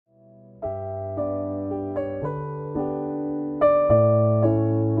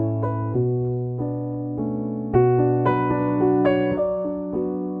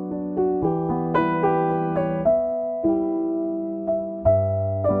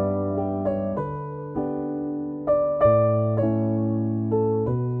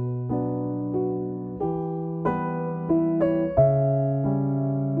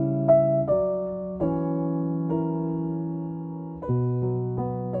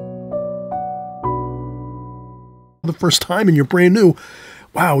the first time and you're brand new,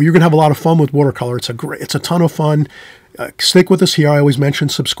 wow, you're gonna have a lot of fun with watercolor. It's a ton of fun. Stick with us here. I always mention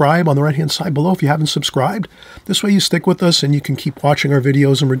subscribe on the right hand side below if you haven't subscribed. This way you stick with us and you can keep watching our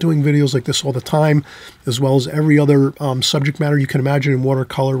videos, and we're doing videos like this all the time, as well as every other subject matter you can imagine in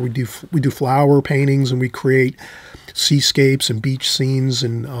watercolor. We do flower paintings, and we create seascapes and beach scenes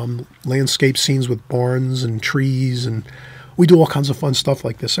and landscape scenes with barns and trees, and we do all kinds of fun stuff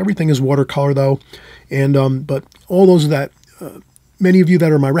like this. Everything is watercolor though, and but all those that many of you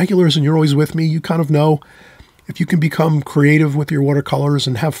that are my regulars and you're always with me, you kind of know, if you can become creative with your watercolors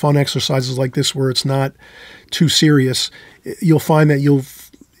and have fun exercises like this where it's not too serious, you'll find that you'll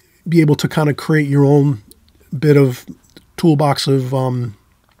be able to kind of create your own bit of toolbox of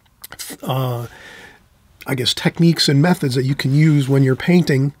I guess techniques and methods that you can use when you're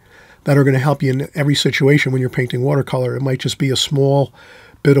painting that are going to help you in every situation when you're painting watercolor. It might just be a small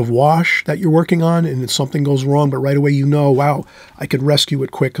bit of wash that you're working on and something goes wrong, but right away you know, wow, I could rescue it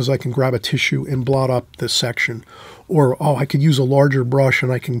quick because I can grab a tissue and blot up this section. Or, oh, I could use a larger brush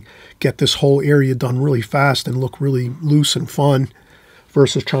and I can get this whole area done really fast and look really loose and fun,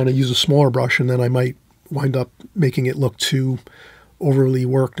 versus trying to use a smaller brush and then I might wind up making it look too overly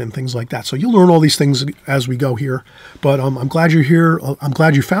worked and things like that. So you'll learn all these things as we go here. But I'm glad you're here. I'm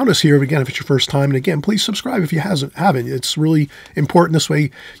glad you found us here. Again, if it's your first time, and again, please subscribe if you haven't. It's really important. This way,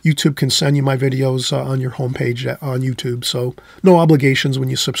 YouTube can send you my videos on your homepage on YouTube. So no obligations when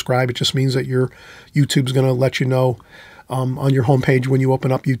you subscribe. It just means that your YouTube's going to let you know on your homepage when you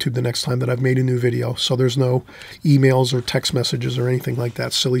open up YouTube the next time that I've made a new video. So there's no emails or text messages or anything like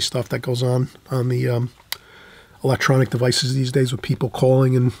that silly stuff that goes on the electronic devices these days with people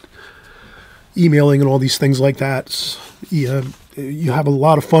calling and emailing and all these things like that. Yeah, you have a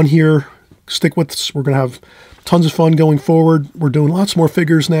lot of fun here. Stick with us. We're going to have tons of fun going forward. We're doing lots more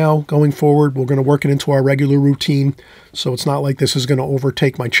figures now going forward. We're going to work it into our regular routine. So it's not like this is going to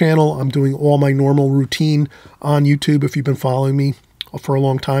overtake my channel. I'm doing all my normal routine on YouTube if you've been following me for a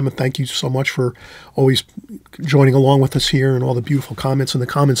long time, and thank you so much for always joining along with us here and all the beautiful comments in the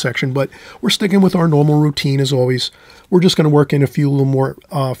comment section. But we're sticking with our normal routine as always. We're just going to work in a few little more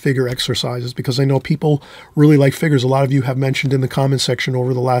figure exercises because I know people really like figures. A lot of you have mentioned in the comment section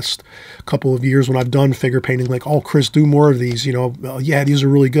over the last couple of years when I've done figure painting, like, oh, Chris, do more of these. You know, yeah, these are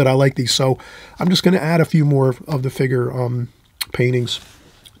really good. I like these. So I'm just going to add a few more of the figure paintings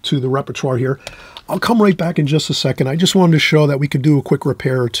to the repertoire here. I'll come right back in just a second. I just wanted to show that we could do a quick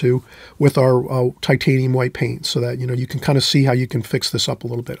repair or two with our titanium white paint so that, you know, you can kind of see how you can fix this up a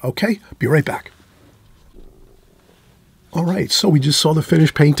little bit. Okay, be right back. All right, so we just saw the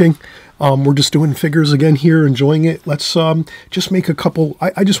finished painting. We're just doing figures again here, enjoying it. Let's just make a couple.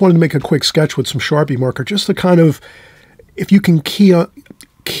 I just wanted to make a quick sketch with some Sharpie marker just to kind of, if you can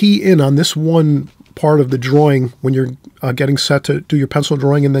key in on this one part of the drawing when you're getting set to do your pencil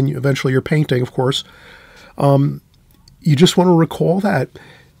drawing and then eventually your painting, of course. You just want to recall that.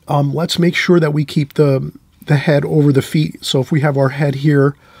 Let's make sure that we keep the head over the feet. So if we have our head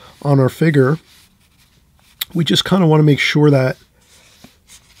here on our figure, we just kind of want to make sure that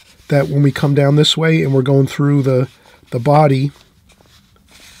when we come down this way and we're going through the body,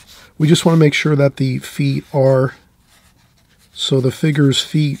 we just want to make sure that the feet are, so the figure's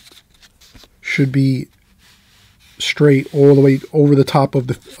feet should be straight all the way over the top of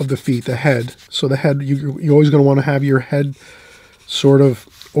the feet, the head. So the head, you're always going to want to have your head sort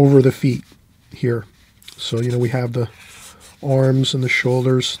of over the feet here. So, you know, we have the arms and the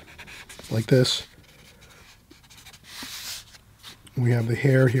shoulders like this. We have the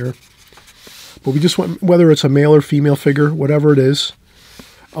hair here. But we just want, whether it's a male or female figure, whatever it is,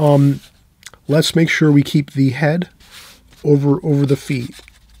 let's make sure we keep the head over the feet.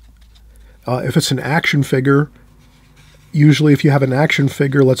 If it's an action figure, usually if you have an action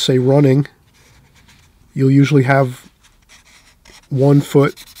figure, let's say running, you'll usually have one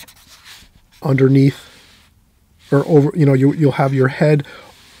foot underneath or over, you know, you'll have your head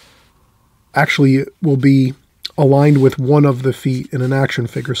actually will be aligned with one of the feet in an action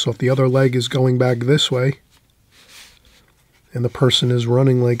figure. So if the other leg is going back this way and the person is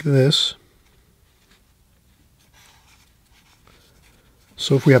running like this,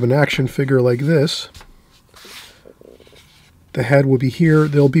 so if we have an action figure like this, the head will be here.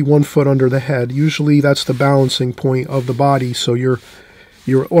 There'll be 1 foot under the head. Usually that's the balancing point of the body. So you're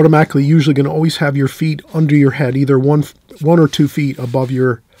automatically usually going to always have your feet under your head. Either one or 2 feet above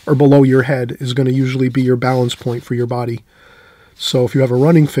your or below your head is going to usually be your balance point for your body. So if you have a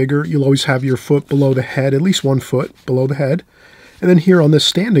running figure, you'll always have your foot below the head, at least 1 foot below the head. And then here on this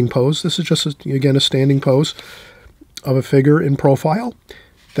standing pose, this is just, again, a standing pose of a figure in profile.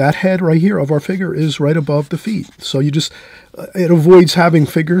 that head right here of our figure is right above the feet. So you just, it avoids having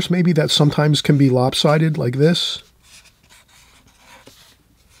figures maybe that sometimes can be lopsided like this.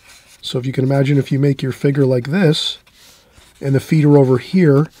 So if you can imagine, if you make your figure like this, and the feet are over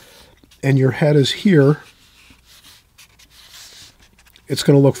here, and your head is here, it's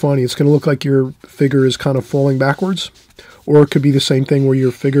going to look funny. It's going to look like your figure is kind of falling backwards. Or it could be the same thing where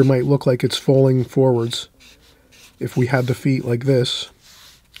your figure might look like it's falling forwards. If we had the feet like this,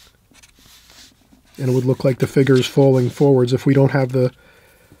 and it would look like the figure is falling forwards if we don't have the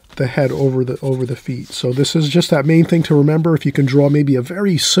head over the feet. So this is just that main thing to remember. If you can draw maybe a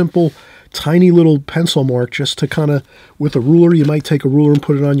very simple, tiny little pencil mark, just to kind of, with a ruler, you might take a ruler and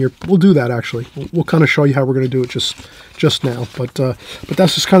put it on your, we'll do that actually. We'll kind of show you how we're going to do it just now. But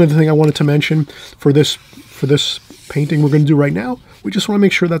that's just kind of the thing I wanted to mention for this painting we're going to do right now. We just want to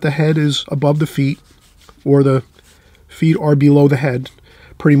make sure that the head is above the feet, or the feet are below the head,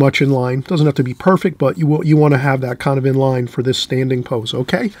 pretty much in line. Doesn't have to be perfect, but you want to have that kind of in line for this standing pose.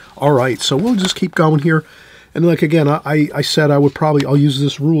 Okay, all right, so we'll just keep going here. And like again, I said I'll use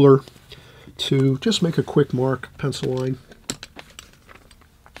this ruler to just make a quick mark, pencil line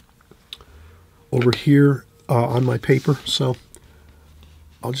over here on my paper. So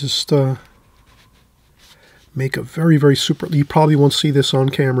I'll just make a very, very super, you probably won't see this on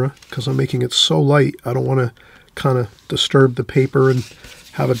camera because I'm making it so light. I don't want to kind of disturb the paper and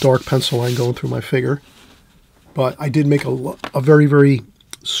have a dark pencil line going through my figure. But I did make a very, very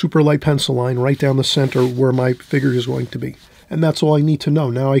super light pencil line right down the center where my figure is going to be. And that's all I need to know.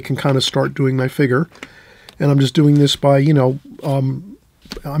 Now I can kind of start doing my figure. And I'm just doing this by, you know, I'm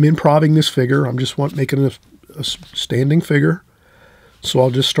improvising this figure. I'm just making a standing figure. So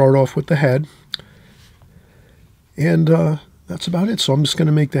I'll just start off with the head. And that's about it. So I'm just going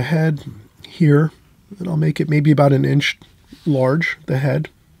to make the head here. And I'll make it maybe about an inch large, the head,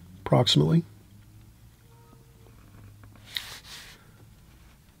 approximately.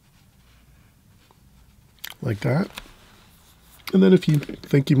 Like that. And then if you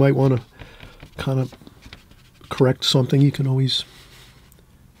think you might want to kind of correct something, you can always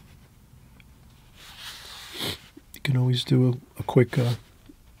do a quick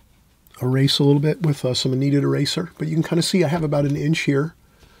erase a little bit with some kneaded eraser. But you can kind of see I have about an inch here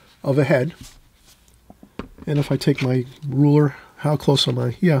of a head. And if I take my ruler, how close am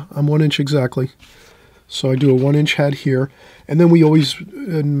I? Yeah, I'm 1 inch exactly. So I do a 1 inch head here. And then we always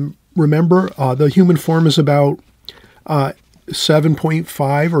remember the human form is about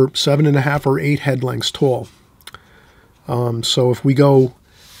 7.5 or 7.5 or 8 head lengths tall. So if we go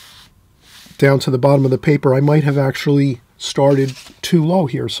down to the bottom of the paper, I might have actually started too low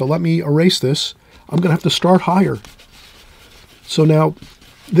here. So let me erase this. I'm going to have to start higher. So now,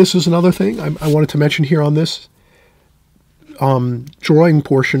 this is another thing I wanted to mention here on this drawing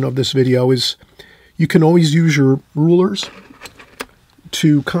portion of this video is you can always use your rulers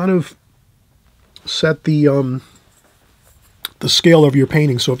to kind of set the scale of your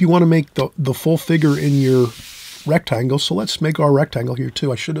painting. So if you want to make the full figure in your rectangle, so let's make our rectangle here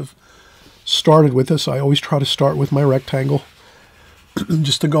too. I should have started with this. I always try to start with my rectangle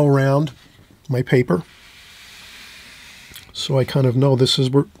just to go around my paper. So I kind of know this is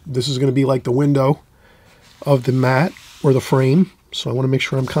going to be like the window of the mat or the frame. So I want to make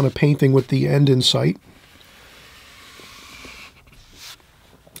sure I'm kind of painting with the end in sight.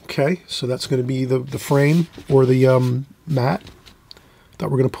 Okay, so that's going to be the frame or the mat that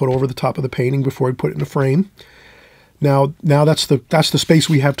we're going to put over the top of the painting before we put it in the frame. Now that's the space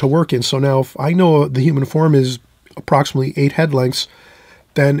we have to work in. So now if I know the human form is approximately 8 head lengths,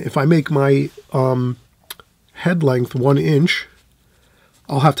 then if I make my head length 1 inch,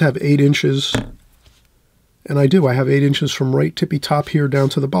 I'll have to have 8 inches, and I have 8 inches from right tippy top here down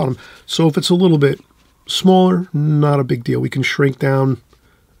to the bottom. So if it's a little bit smaller, not a big deal. We can shrink down,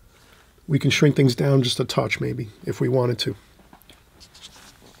 we can shrink things down just a touch maybe if we wanted to.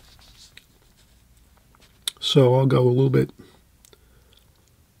 So I'll go a little bit,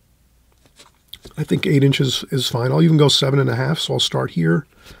 I think 8 inches is fine. I'll even go 7.5, so I'll start here.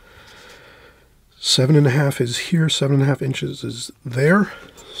 7.5 is here, 7.5 inches is there.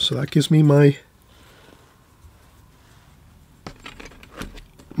 So that gives me my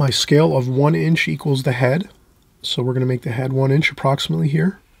scale of 1 inch equals the head. So we're going to make the head 1 inch approximately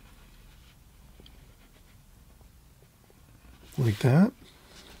here. Like that.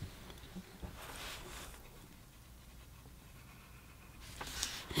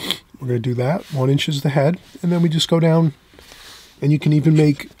 We're going to do that. 1 inch is the head. And then we just go down, and you can even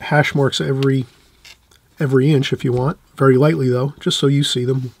make hash marks every inch if you want. Very lightly though, just so you see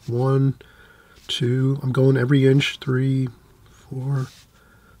them. 1, 2, I'm going every inch, 3, 4,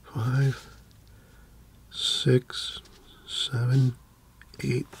 5, 6, 7,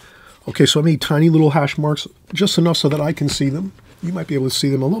 8. Okay, so I made tiny little hash marks, just enough so that I can see them. You might be able to see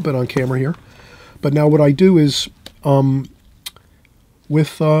them a little bit on camera here. But now what I do is,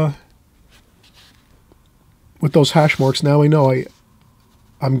 with those hash marks, now I know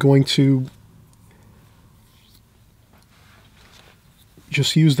I'm going to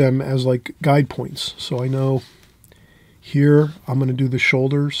just use them as like guide points. So I know here I'm going to do the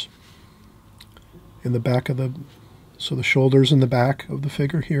shoulders in the back of so the shoulders in the back of the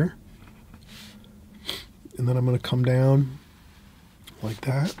figure here. And then I'm going to come down like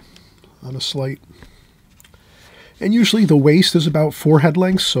that on a slight. And usually the waist is about 4 head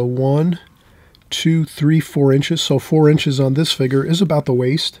lengths. So 1, 2, 3, 4 inches. So 4 inches on this figure is about the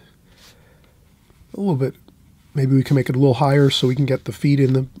waist. A little bit. Maybe we can make it a little higher so we can get the feet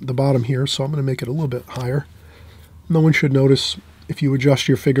in the bottom here. So I'm going to make it a little bit higher. No one should notice if you adjust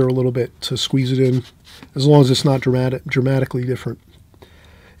your figure a little bit to squeeze it in, as long as it's not dramatically different.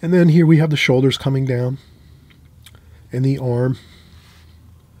 And then here we have the shoulders coming down and the arm.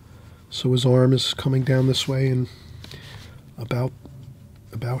 So his arm is coming down this way, and about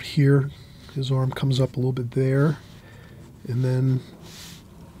here his arm comes up a little bit there. And then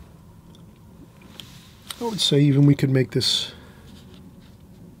I would say even we could make this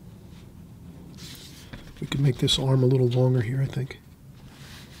arm a little longer here, I think.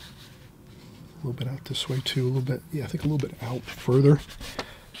 A little bit out this way too, a little bit, yeah, I think a little bit out further.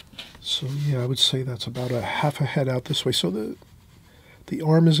 So yeah, I would say that's about a half a head out this way. So the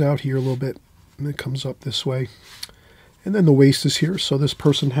arm is out here a little bit, and it comes up this way. And then the waist is here, so this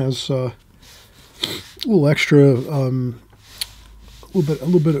person has a little extra, a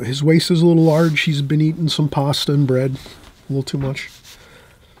little bit. His waist is a little large. He's been eating some pasta and bread, a little too much,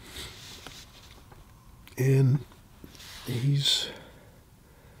 and his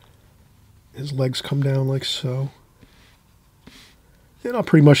legs come down like so. And I'll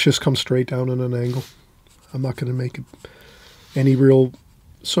pretty much just come straight down at an angle. I'm not going to make it any real.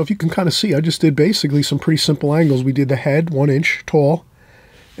 So if you can kind of see, I just did basically some pretty simple angles. We did the head 1 inch tall,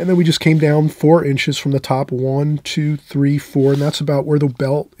 and then we just came down 4 inches from the top. 1, 2, 3, 4, and that's about where the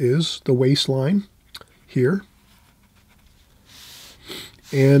belt is, the waistline here.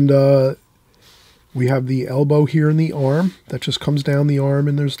 And we have the elbow here in the arm. That just comes down the arm,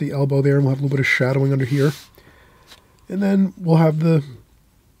 and there's the elbow there, and we'll have a little bit of shadowing under here. And then we'll have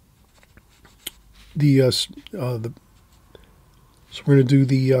so we're going to do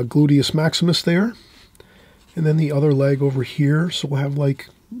the gluteus maximus there, and then the other leg over here. So we'll have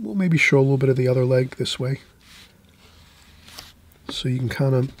we'll maybe show a little bit of the other leg this way. So you can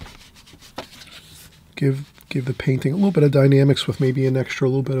kind of give the painting a little bit of dynamics with maybe an extra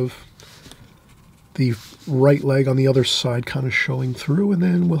little bit of the right leg on the other side kind of showing through, and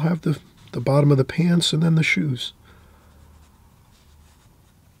then we'll have the bottom of the pants and then the shoes.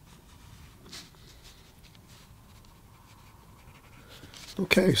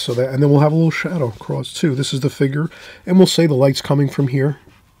 Okay, so that, and then we'll have a little shadow across too. This is the figure, and we'll say the light's coming from here,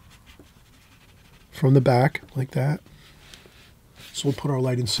 from the back, like that. So we'll put our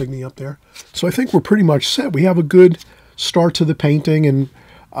light insignia up there. So I think we're pretty much set. We have a good start to the painting, and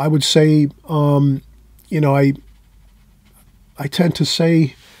I would say, you know, I tend to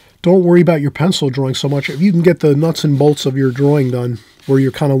say, don't worry about your pencil drawing so much. If you can get the nuts and bolts of your drawing done, where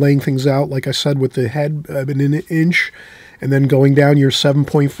you're kind of laying things out, like I said, with the head in an inch, and then going down your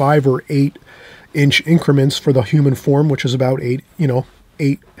 7.5 or 8 inch increments for the human form, which is about 8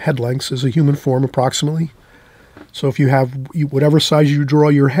 head lengths is a human form approximately. So if you have whatever size you draw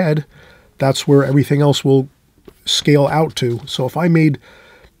your head, that's where everything else will scale out to. So if I made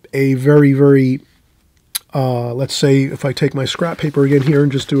a very, very, let's say if I take my scrap paper again here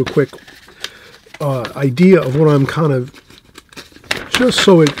and just do a quick idea of what I'm kind of, just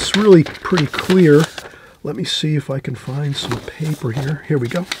so it's really pretty clear. Let me see if I can find some paper here. Here we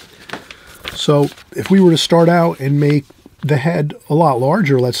go. So if we were to start out and make the head a lot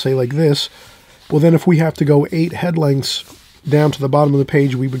larger, let's say like this, well then if we have to go 8 head lengths down to the bottom of the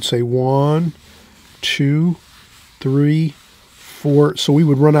page, we would say 1, 2, 3, 4. So we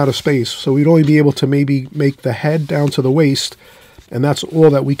would run out of space. So we'd only be able to maybe make the head down to the waist, and that's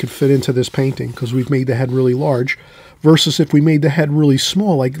all that we could fit into this painting because we've made the head really large. Versus if we made the head really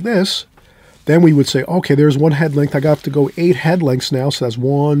small like this, then we would say, okay, there's 1 head length. I got to go 8 head lengths now. So that's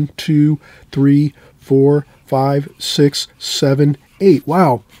 1, 2, 3, 4, 5, 6, 7, 8.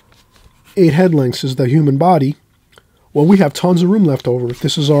 Wow. 8 head lengths is the human body. Well, we have tons of room left over. If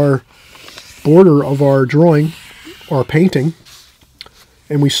this is our border of our drawing or painting,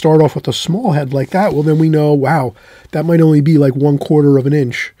 and we start off with a small head like that, well, then we know, wow, that might only be like 1/4 of an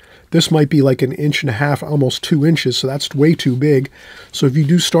inch. This might be like 1.5 inches, almost 2 inches, so that's way too big. So if you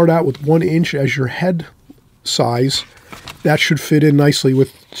do start out with 1 inch as your head size, that should fit in nicely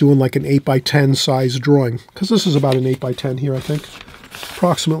with doing like an 8x10 size drawing, because this is about an 8x10 here, I think,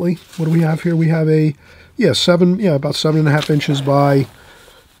 approximately. What do we have here? We have a, about 7.5 inches by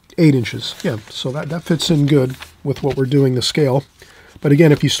 8 inches. Yeah, so that fits in good with what we're doing, the scale. But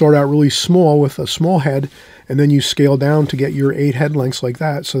again, if you start out really small with a small head, and then you scale down to get your 8 head lengths like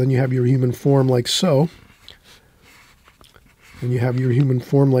that, so then you have your human form like so, and you have your human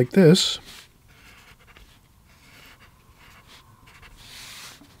form like this,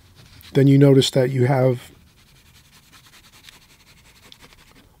 then you notice that you have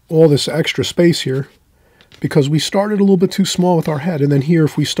all this extra space here, because we started a little bit too small with our head. And then here,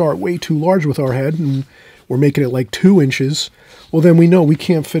 if we start way too large with our head and we're making it like 2 inches, well, then we know we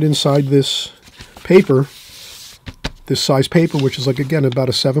can't fit inside this paper, this size paper, which is like, again, about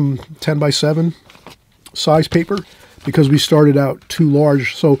a 10x7 size paper, because we started out too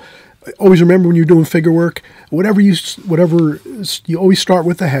large. So always remember, when you're doing figure work, whatever you always start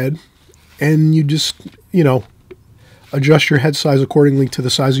with the head, and you just, adjust your head size accordingly to the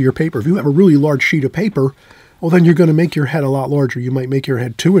size of your paper. If you have a really large sheet of paper, well, then you're going to make your head a lot larger. You might make your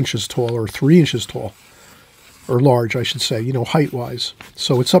head 2 inches tall or 3 inches tall, or large, I should say, height-wise.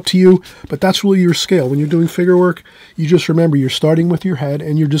 So it's up to you, but that's really your scale. When you're doing figure work, you just remember you're starting with your head,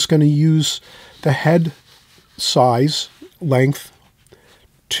 and you're just going to use the head size, length,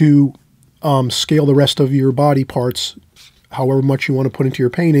 to scale the rest of your body parts, however much you want to put into your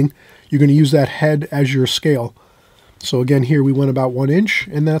painting. You're going to use that head as your scale. So again, here we went about 1 inch,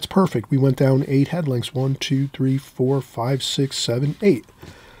 and that's perfect. We went down 8 head lengths. 1, 2, 3, 4, 5, 6, 7, 8.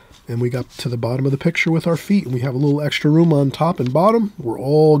 And we got to the bottom of the picture with our feet, and we have a little extra room on top and bottom. We're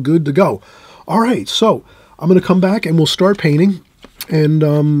all good to go. All right, so I'm going to come back and we'll start painting, and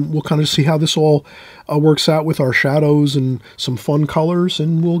we'll kind of see how this all works out with our shadows and some fun colors,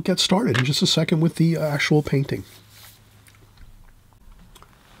 and we'll get started in just a second with the actual painting.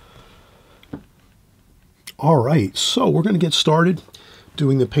 All right, so we're going to get started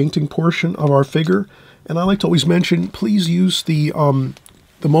doing the painting portion of our figure. And I like to always mention, please use the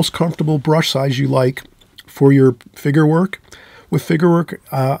most comfortable brush size you like for your figure work. With figure work,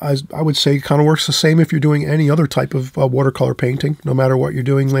 as I would say, it kind of works the same if you're doing any other type of watercolor painting, no matter what you're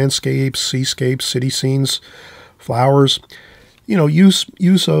doing, landscapes, seascapes, city scenes, flowers.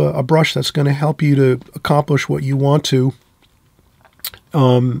 Use a brush that's going to help you to accomplish what you want to,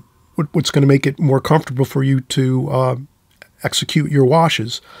 what's going to make it more comfortable for you to execute your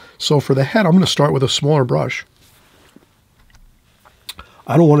washes. So for the head, I'm going to start with a smaller brush.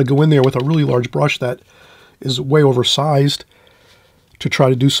 I don't want to go in there with a really large brush that is way oversized to try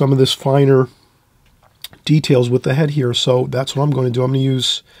to do some of this finer details with the head here. So that's what I'm going to do. I'm going to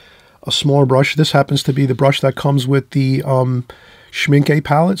use a smaller brush. This happens to be the brush that comes with the Schmincke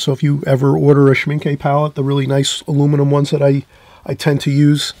palette. So if you ever order a Schmincke palette, the really nice aluminum ones that I tend to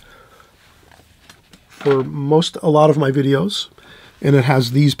use for a lot of my videos, and it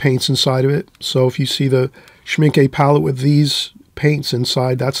has these paints inside of it. So if you see the Schmincke palette with these paints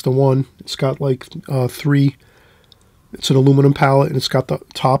inside, that's the one. It's got like 3. It's an aluminum palette, and it's got the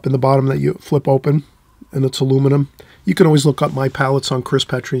top and the bottom that you flip open, and it's aluminum. You can always look up my palettes on Chris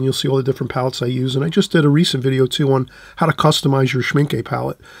Petrie, and you'll see all the different palettes I use. And I just did a recent video too on how to customize your Schmincke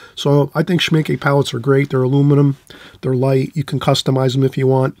palette. So I think Schmincke palettes are great. They're aluminum, they're light. You can customize them if you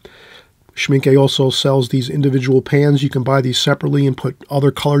want. Schmincke also sells these individual pans. You can buy these separately and put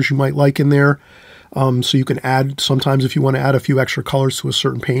other colors you might like in there. So you can add, sometimes if you want to add a few extra colors to a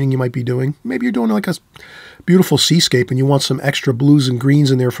certain painting you might be doing. Maybe you're doing like a beautiful seascape and you want some extra blues and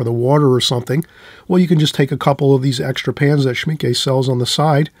greens in there for the water or something. Well, you can just take a couple of these extra pans that Schmincke sells on the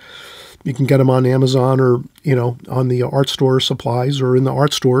side. You can get them on Amazon or, on the art store supplies or in the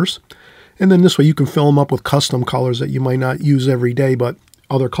art stores. And then this way you can fill them up with custom colors that you might not use every day, but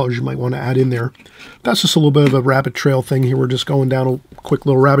other colors you might want to add in there. That's just a little bit of a rabbit trail thing here. We're just going down a quick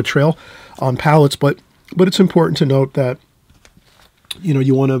little rabbit trail on palettes, but it's important to note that you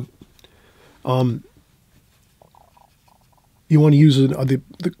want to use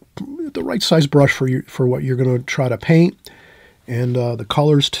the right size brush for what you're going to try to paint, and the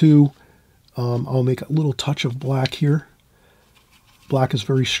colors too. I'll make a little touch of black here. Black is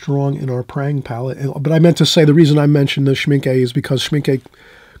very strong in our Prang palette. But I meant to say the reason I mentioned the Schmincke is because Schmincke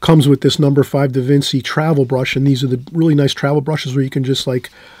comes with this number 5 Da Vinci travel brush, and these are the really nice travel brushes where you can just, like,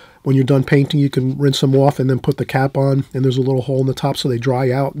 when you're done painting, you can rinse them off and then put the cap on, and there's a little hole in the top so they dry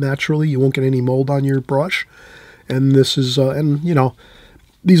out naturally. You won't get any mold on your brush. And this is,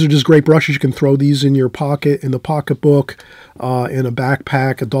 these are just great brushes. You can throw these in your pocket, in the pocketbook, in a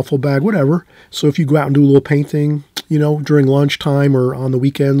backpack, a duffel bag, whatever. So if you go out and do a little painting, you know, during lunchtime or on the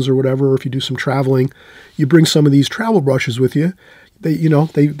weekends or whatever, or if you do some traveling, you bring some of these travel brushes with you. They, you know,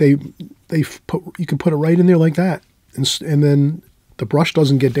 you can put it right in there like that, and then the brush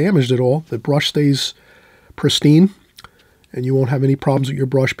doesn't get damaged at all. The brush stays pristine, and you won't have any problems with your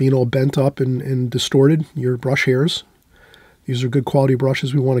brush being all bent up and distorted, your brush hairs. These are good quality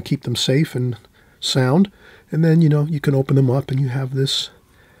brushes. We want to keep them safe and sound. And then, you know, you can open them up and you have this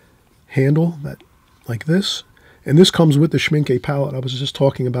handle that, like this. And this comes with the Schmincke palette. I was just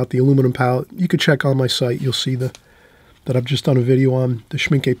talking about the aluminum palette. You could check on my site. You'll see that I've just done a video on the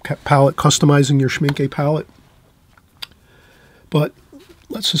Schmincke palette, customizing your Schmincke palette. But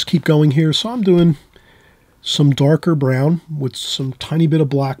let's just keep going here. So I'm doing some darker brown with some tiny bit of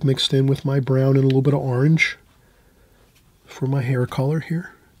black mixed in with my brown and a little bit of orange for my hair color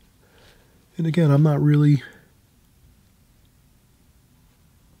here. And again, I'm not really,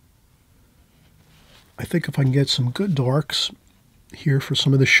 I think if I can get some good darks here for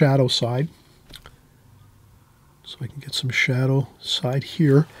some of the shadow side, so I can get some shadow side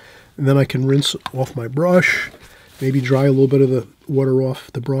here, and then I can rinse off my brush, maybe dry a little bit of the water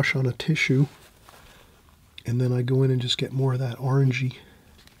off the brush on a tissue, and then I go in and just get more of that orangey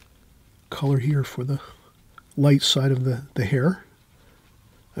color here for the light side of the hair.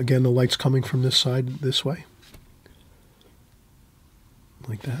 Again, the light's coming from this side this way.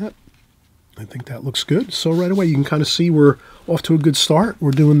 Like that. I think that looks good. So right away you can kind of see we're off to a good start.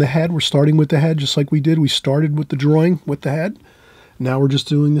 We're doing the head. We're starting with the head just like we did. We started with the drawing with the head. Now we're just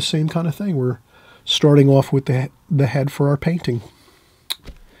doing the same kind of thing. We're starting off with the head for our painting.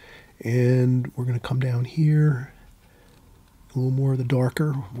 And we're going to come down here. A little more of the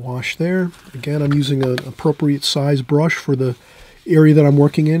darker wash there. Again, I'm using an appropriate size brush for the area that I'm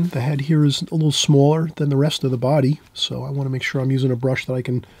working in. The head here is a little smaller than the rest of the body, so I want to make sure I'm using a brush that I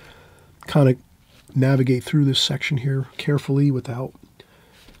can kind of navigate through this section here carefully without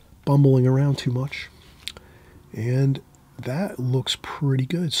bumbling around too much. And that looks pretty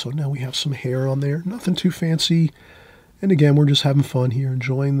good. So now we have some hair on there. Nothing too fancy. And again, we're just having fun here,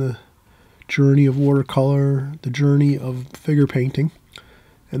 enjoying the journey of watercolor, the journey of figure painting.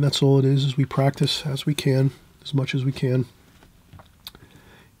 And that's all it is we practice as we can, as much as we can.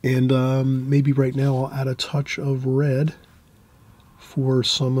 And maybe right now I'll add a touch of red for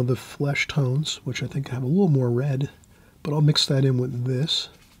some of the flesh tones, which I think have a little more red, but I'll mix that in with this.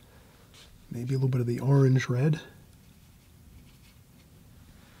 Maybe a little bit of the orange red.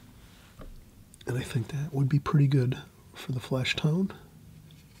 And I think that would be pretty good for the flesh tone.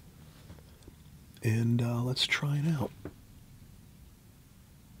 And let's try it out.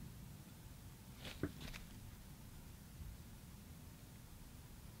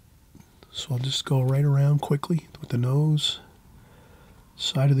 So I'll just go right around quickly with the nose,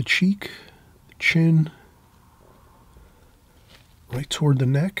 side of the cheek, the chin, right toward the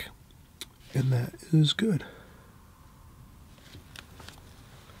neck, and that is good.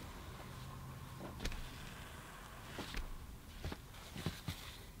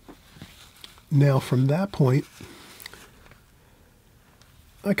 Now from that point,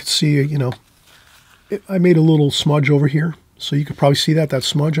 I could see, you know, I made a little smudge over here, so you could probably see that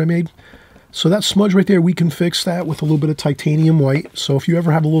smudge I made. So that smudge right there, we can fix that with a little bit of titanium white. So if you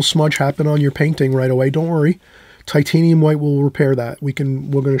ever have a little smudge happen on your painting right away, don't worry. Titanium white will repair that. We're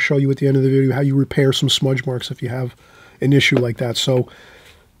going to show you at the end of the video how you repair some smudge marks if you have an issue like that. So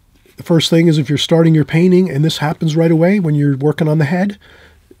the first thing is if you're starting your painting and this happens right away when you're working on the head,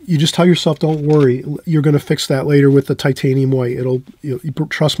 you just tell yourself, don't worry, you're going to fix that later with the titanium white.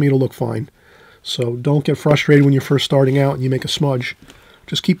 Trust me, it'll look fine. So don't get frustrated when you're first starting out and you make a smudge.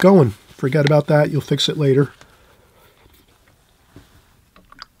 Just keep going. Forget about that. You'll fix it later.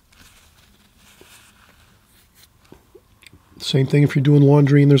 Same thing if you're doing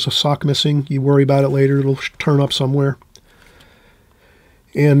laundry and there's a sock missing. You worry about it later. It'll turn up somewhere.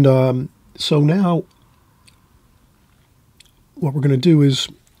 And so now what we're going to do is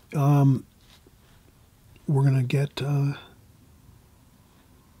we're going to get,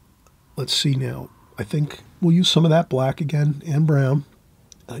 let's see now. I think we'll use some of that black again and brown.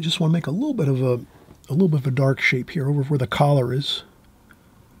 I just want to make a little bit of a dark shape here over where the collar is.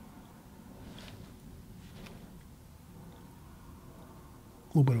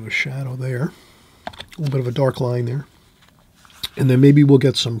 A little bit of a shadow there. A little bit of a dark line there. And then maybe we'll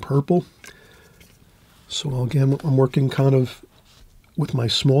get some purple. So again, I'm working kind of with my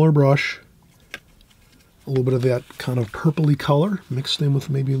smaller brush. A little bit of that kind of purpley color mixed in with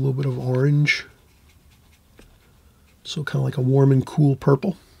maybe a little bit of orange. So kind of like a warm and cool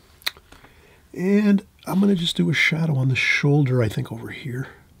purple. And I'm going to just do a shadow on the shoulder, I think, over here.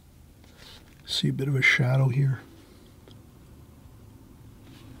 See a bit of a shadow here.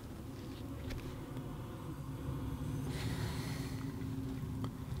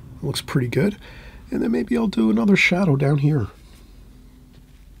 Looks pretty good. And then maybe I'll do another shadow down here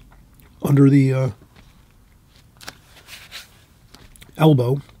under the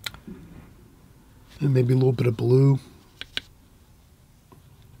elbow. And maybe a little bit of blue.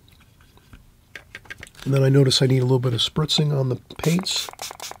 And then I notice I need a little bit of spritzing on the paints.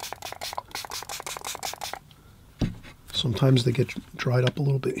 Sometimes they get dried up a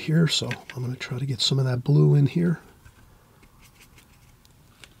little bit here, so I'm going to try to get some of that blue in here.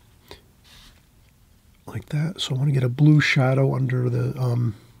 Like that. So I want to get a blue shadow under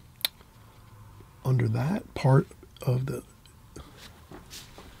the under that part of the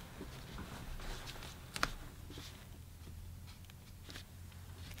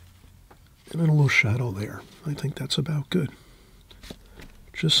and then a little shadow there. I think that's about good.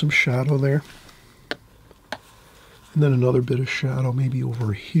 Just some shadow there. And then another bit of shadow maybe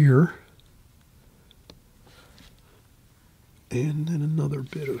over here. And then another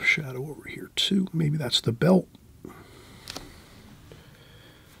bit of shadow over here too. Maybe that's the belt.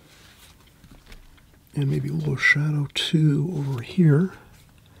 And maybe a little shadow too over here.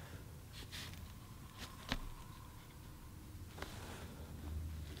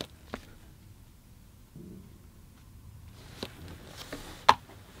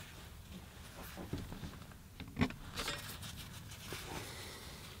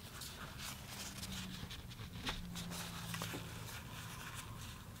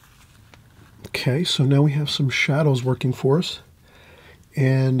 Okay, so now we have some shadows working for us.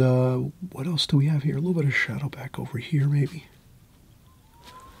 And what else do we have here? A little bit of shadow back over here, maybe.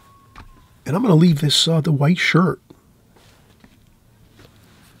 And I'm going to leave this, the white shirt.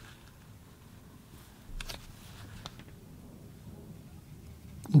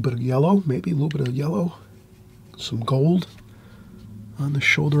 A little bit of yellow, maybe a little bit of yellow. Some gold on the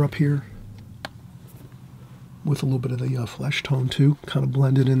shoulder up here. With a little bit of the flesh tone too, kind of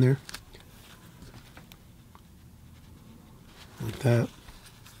blended in there. Like that.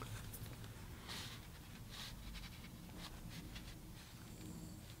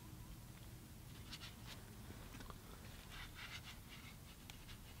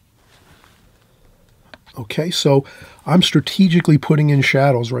 Okay, so I'm strategically putting in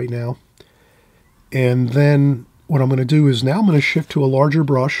shadows right now. And then what I'm going to do is now I'm going to shift to a larger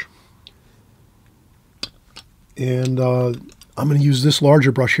brush. And I'm going to use this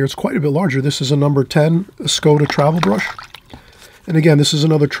larger brush here. It's quite a bit larger. This is a number 10 Skoda travel brush. And again, this is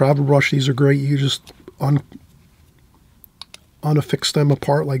another travel brush. These are great. You just unaffix them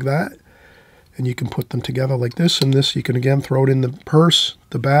apart like that. And you can put them together like this. And this, you can again throw it in the purse,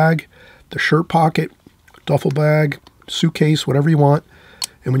 the bag, the shirt pocket, duffel bag, suitcase, whatever you want.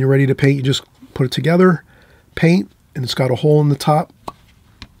 And when you're ready to paint, you just put it together, paint, and it's got a hole in the top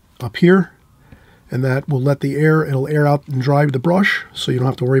up here. And that will let the air, it'll air out and dry the brush. So you don't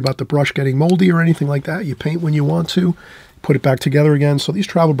have to worry about the brush getting moldy or anything like that. You paint when you want to. Put it back together again. So these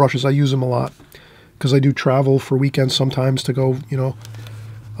travel brushes, I use them a lot because I do travel for weekends sometimes to go, you know,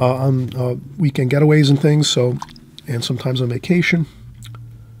 on weekend getaways and things. So, and sometimes on vacation.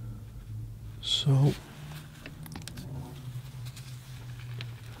 So,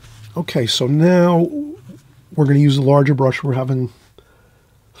 okay, so now we're going to use the larger brush. We're having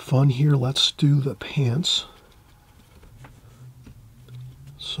fun here. Let's do the pants.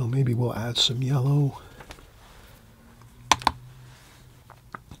 So maybe we'll add some yellow.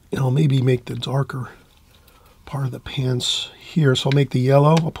 And I'll maybe make the darker part of the pants here. So I'll make the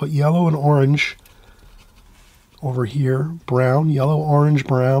yellow. I'll put yellow and orange over here. Brown, yellow, orange,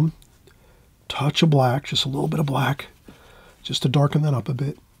 brown. Touch of black, just a little bit of black. Just to darken that up a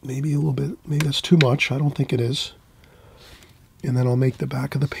bit. Maybe a little bit. Maybe that's too much. I don't think it is. And then I'll make the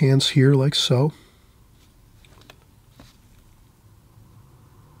back of the pants here like so.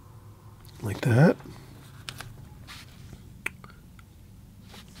 Like that.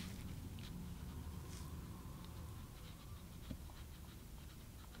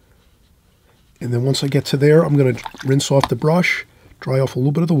 And then once I get to there, I'm going to rinse off the brush, dry off a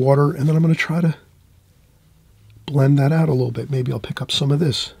little bit of the water, and then I'm going to try to blend that out a little bit. Maybe I'll pick up some of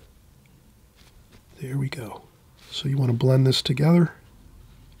this. There we go. So you want to blend this together.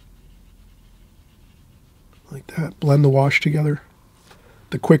 Like that. Blend the wash together.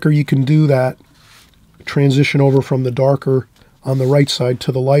 The quicker you can do that, transition over from the darker on the right side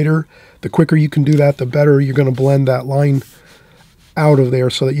to the lighter, the quicker you can do that, the better you're going to blend that line out of there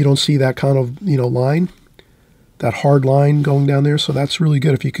so that you don't see that kind of, you know, line. that hard line going down there. So that's really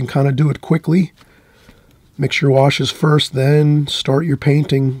good if you can kind of do it quickly. Mix your washes first, then start your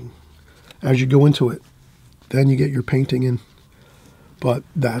painting as you go into it. Then you get your painting in. But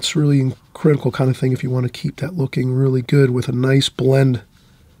that's really a critical kind of thing if you want to keep that looking really good with a nice blend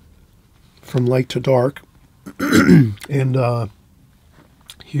from light to dark. And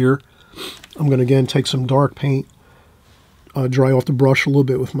here, I'm going to again take some dark paint, dry off the brush a little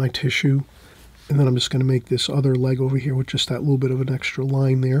bit with my tissue, and then I'm just going to make this other leg over here with just that little bit of an extra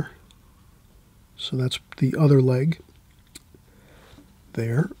line there. So that's the other leg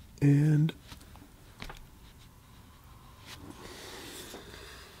there, and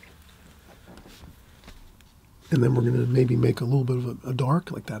then we're going to maybe make a little bit of a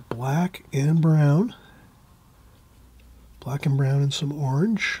dark, like that black and brown. Black and brown and some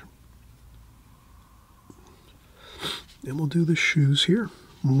orange. And we'll do the shoes here.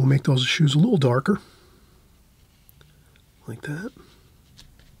 And we'll make those shoes a little darker. Like that.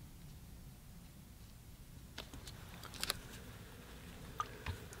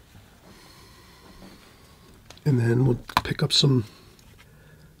 And then we'll pick up some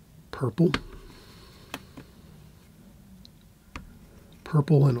purple.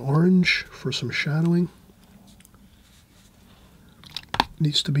 Purple and orange for some shadowing.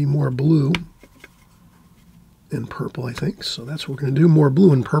 Needs to be more blue and purple, I think. So that's what we're going to do, more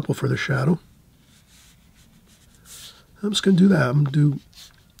blue and purple for the shadow. I'm just going to do that. I'm going to do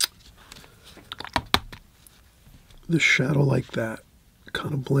the shadow like that.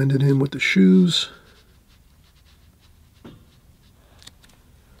 Kind of blend it in with the shoes.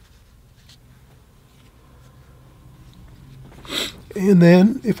 And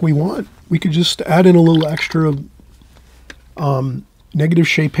then, if we want, we could just add in a little extra negative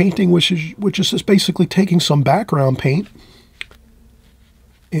shade painting, which is just basically taking some background paint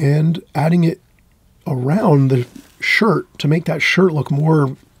and adding it around the shirt to make that shirt look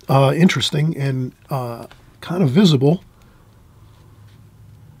more interesting and kind of visible.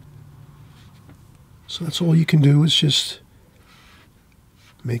 So that's all you can do is just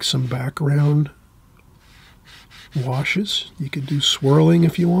make some background washes. You could do swirling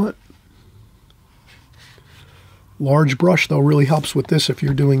if you want. Large brush, though, really helps with this if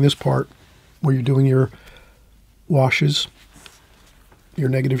you're doing this part where you're doing your washes, your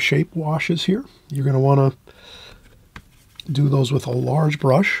negative shape washes here. You're going to want to do those with a large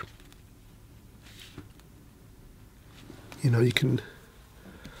brush. You know, you can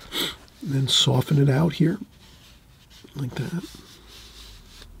then soften it out here like that.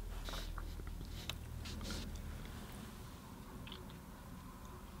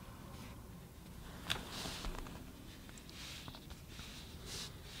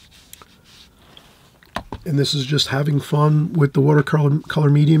 And this is just having fun with the watercolor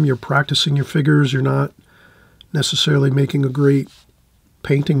medium. You're practicing your figures. You're not necessarily making a great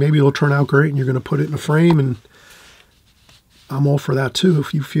painting. Maybe it'll turn out great and you're going to put it in a frame, and I'm all for that too.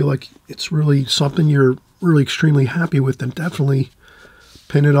 If you feel like it's really something you're really extremely happy with, then definitely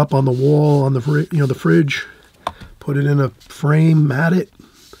pin it up on the wall, on the the fridge, put it in a frame, mat it.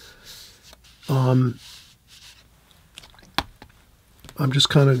 I'm just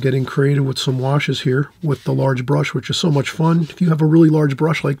kind of getting creative with some washes here with the large brush, which is so much fun. If you have a really large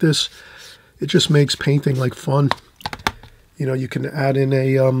brush like this, it just makes painting like fun. You know, you can add in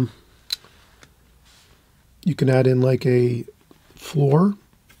a like a floor,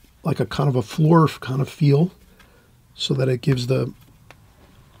 like a kind of a floor kind of feel, so that it gives the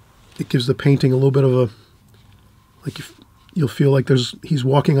painting a little bit of a, like you'll feel like he's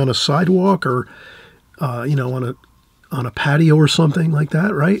walking on a sidewalk, or on a patio or something like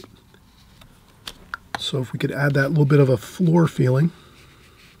that, right? So if we could add that little bit of a floor feeling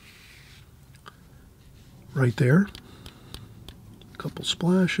right there, a couple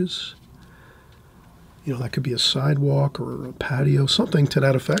splashes, you know, that could be a sidewalk or a patio, something to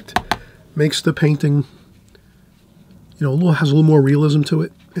that effect. Makes the painting, you know, has a little more realism to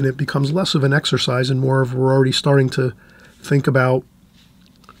it, and it becomes less of an exercise and more of, we're already starting to think about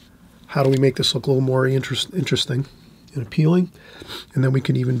how do we make this look a little more interesting and appealing. And then we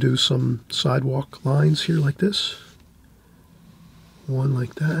can even do some sidewalk lines here like this. One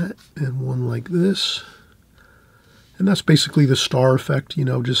like that and one like this. And that's basically the star effect, you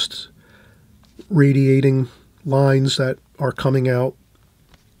know, just radiating lines that are coming out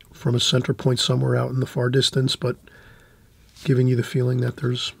from a center point somewhere out in the far distance, but giving you the feeling that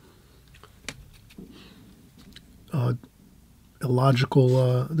there's a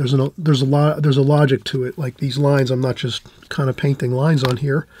logical, there's a logic to it. Like these lines, I'm not just kind of painting lines on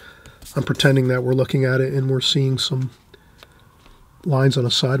here. I'm pretending that we're looking at it and we're seeing some lines on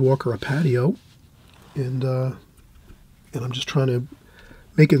a sidewalk or a patio, and And I'm just trying to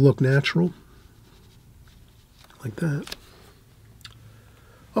make it look natural, like that.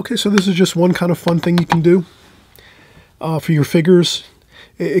 Okay, so this is just one kind of fun thing you can do for your figures.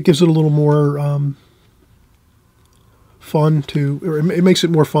 It gives it a little more fun to, or it makes it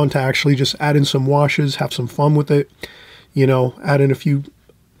more fun to actually just add in some washes, have some fun with it, you know, add in a few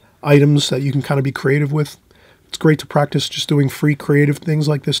items that you can kind of be creative with. It's great to practice just doing free creative things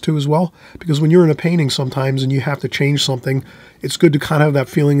like this too as well, because when you're in a painting sometimes and you have to change something, it's good to kind of have that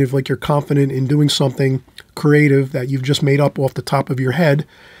feeling of like you're confident in doing something creative that you've just made up off the top of your head,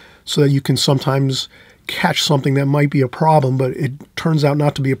 so that you can sometimes catch something that might be a problem, but it turns out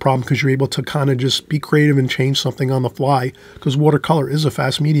not to be a problem because you're able to kind of just be creative and change something on the fly, because watercolor is a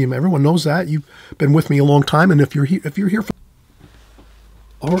fast medium. Everyone knows that. You've been with me a long time, and if you're here for...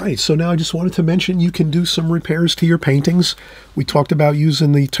 All right, so now I just wanted to mention you can do some repairs to your paintings. We talked about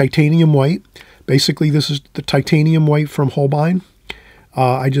using the titanium white. Basically, this is the titanium white from Holbein.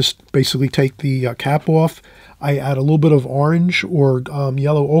 I just basically take the cap off. I add a little bit of orange or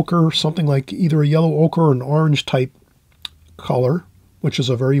yellow ochre, something like either a yellow ochre or an orange type color, which is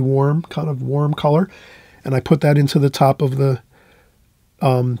a very warm, kind of warm color. And I put that into the top of the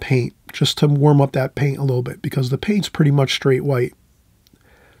paint just to warm up that paint a little bit, because the paint's pretty much straight white.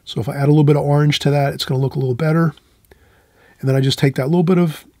 So if I add a little bit of orange to that, it's going to look a little better. And then I just take that little bit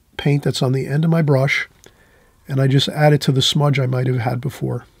of paint that's on the end of my brush, and I just add it to the smudge I might have had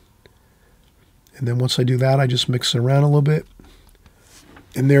before. And then once I do that, I just mix it around a little bit.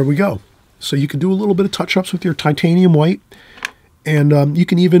 And there we go. So you can do a little bit of touch-ups with your titanium white. And you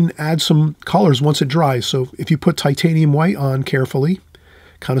can even add some colors once it dries. So if you put titanium white on carefully,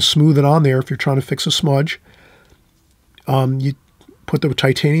 kind of smooth it on there if you're trying to fix a smudge, you put the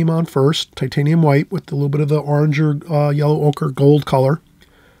titanium on first, titanium white with a little bit of the orange or yellow ochre gold color,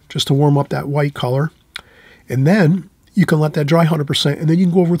 just to warm up that white color. And then you can let that dry 100%, and then you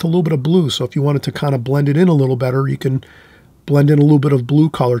can go over with a little bit of blue. So if you wanted to kind of blend it in a little better, you can blend in a little bit of blue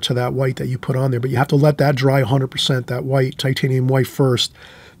color to that white that you put on there. But you have to let that dry 100%, that white, titanium white first.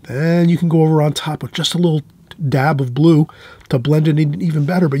 Then you can go over on top with just a little dab of blue to blend it in even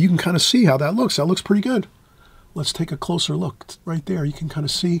better. But you can kind of see how that looks. That looks pretty good. Let's take a closer look. Right there, you can kind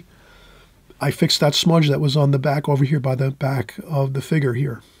of see I fixed that smudge that was on the back over here by the back of the figure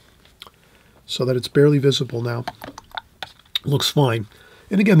here, so that it's barely visible now. Looks fine.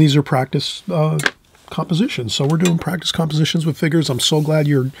 And again, these are practice compositions. So we're doing practice compositions with figures. I'm so glad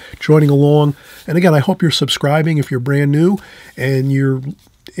you're joining along. And again, I hope you're subscribing if you're brand new and you're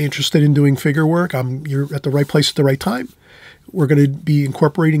interested in doing figure work. You're at the right place at the right time. We're going to be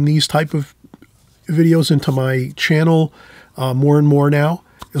incorporating these type of videos into my channel more and more now,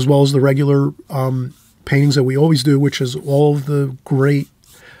 as well as the regular paintings that we always do, which is all of the great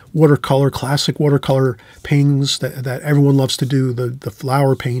watercolor, classic watercolor paintings that everyone loves to do, the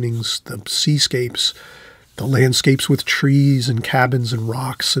flower paintings, the seascapes, the landscapes with trees and cabins and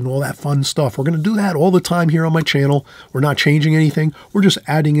rocks and all that fun stuff. We're going to do that all the time here on my channel. We're not changing anything. We're just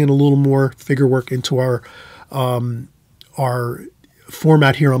adding in a little more figure work into our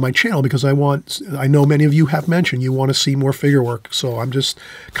format here on my channel, because I know many of you have mentioned you want to see more figure work. So I'm just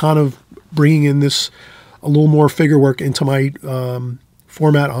kind of bringing in a little more figure work into my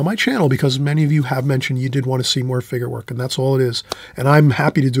format on my channel, because many of you have mentioned you did want to see more figure work, and that's all it is. And I'm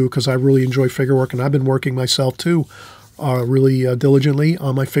happy to do it because I really enjoy figure work, and I've been working myself too really diligently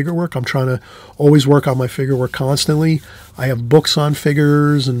on my figure work. I'm trying to always work on my figure work constantly. I have books on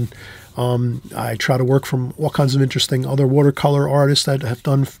figures, and I try to work from all kinds of interesting other watercolor artists that have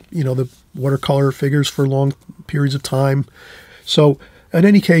done, the watercolor figures for long periods of time. So in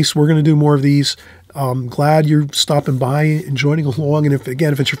any case, we're going to do more of these. Glad you're stopping by and joining along. And if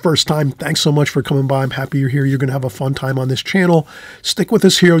it's your first time, thanks so much for coming by. I'm happy you're here. You're going to have a fun time on this channel. Stick with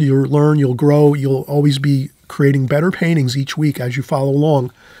us here. You'll learn, you'll grow. You'll always be creating better paintings each week as you follow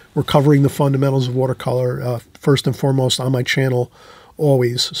along. We're covering the fundamentals of watercolor first and foremost on my channel,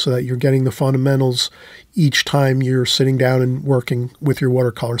 always, so that you're getting the fundamentals each time you're sitting down and working with your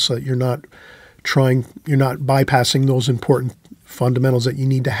watercolor, so that you're not bypassing those important fundamentals that you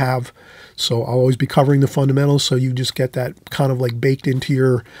need to have. So I'll always be covering the fundamentals, so you just get that kind of like baked into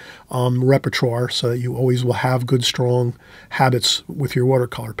your repertoire, so that you always will have good, strong habits with your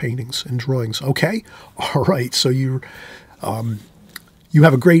watercolor paintings and drawings. Okay? All right. So you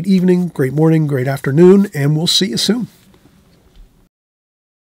have a great evening, great morning, great afternoon, and we'll see you soon.